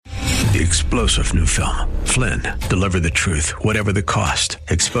The explosive new film, Flynn, Deliver the Truth, Whatever the Cost,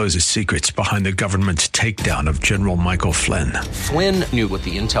 exposes secrets behind the government's takedown of General Michael Flynn. Flynn knew what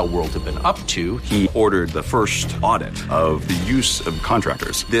the intel world had been up to. He ordered the first audit of the use of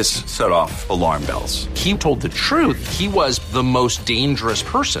contractors. This set off alarm bells. He told the truth. He was the most dangerous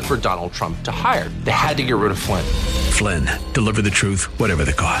person for Donald Trump to hire. They had to get rid of Flynn. Flynn, Deliver the Truth, Whatever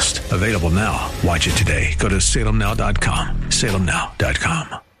the Cost. Available now. Watch it today. Go to salemnow.com.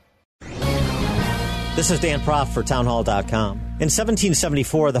 salemnow.com. This is Dan Proft for townhall.com. In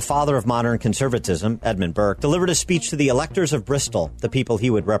 1774, the father of modern conservatism, Edmund Burke, delivered a speech to the electors of Bristol, the people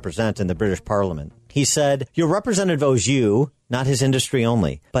he would represent in the British Parliament. He said, "Your representative owes you, not his industry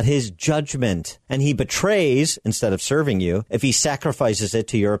only, but his judgment, and he betrays, instead of serving you, if he sacrifices it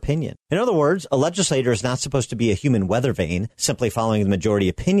to your opinion." In other words, a legislator is not supposed to be a human weather vane, simply following the majority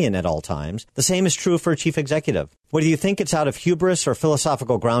opinion at all times. The same is true for a chief executive. Whether you think it's out of hubris or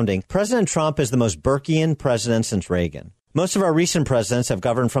philosophical grounding, President Trump is the most Burkean president since Reagan. Most of our recent presidents have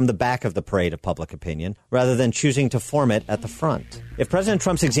governed from the back of the parade of public opinion, rather than choosing to form it at the front. If President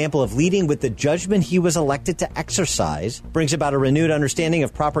Trump's example of leading with the judgment he was elected to exercise brings about a renewed understanding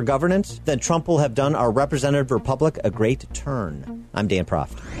of proper governance, then Trump will have done our representative republic a great turn. I'm Dan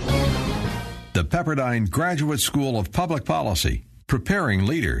Proft. The Pepperdine Graduate School of Public Policy, preparing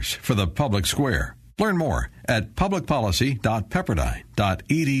leaders for the public square. Learn more at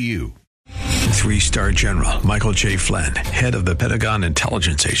publicpolicy.pepperdine.edu. Three-star General Michael J. Flynn, head of the Pentagon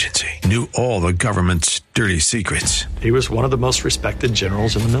Intelligence Agency, knew all the government's dirty secrets. He was one of the most respected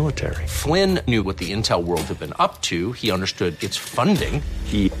generals in the military. Flynn knew what the intel world had been up to. He understood its funding.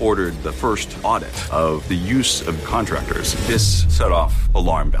 He ordered the first audit of the use of contractors. This set off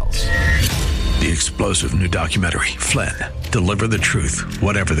alarm bells. The explosive new documentary, Flynn, Deliver the Truth,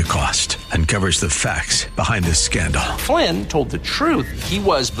 Whatever the Cost, uncovers the facts behind this scandal. Flynn told the truth. He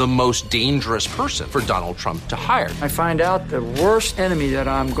was the most dangerous person for Donald Trump to hire. I find out the worst enemy that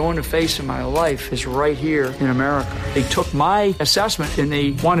I'm going to face in my life is right here in America. They took my assessment and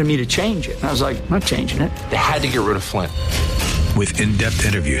they wanted me to change it. And I was like, I'm not changing it. They had to get rid of Flynn. With in-depth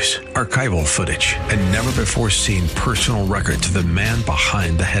interviews, archival footage, and never-before-seen personal records of the man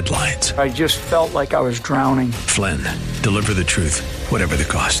behind the headlines. I just felt like I was drowning. Flynn, Deliver the Truth, Whatever the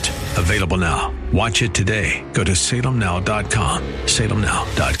Cost. Available now. Watch it today. Go to salemnow.com.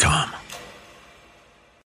 salemnow.com.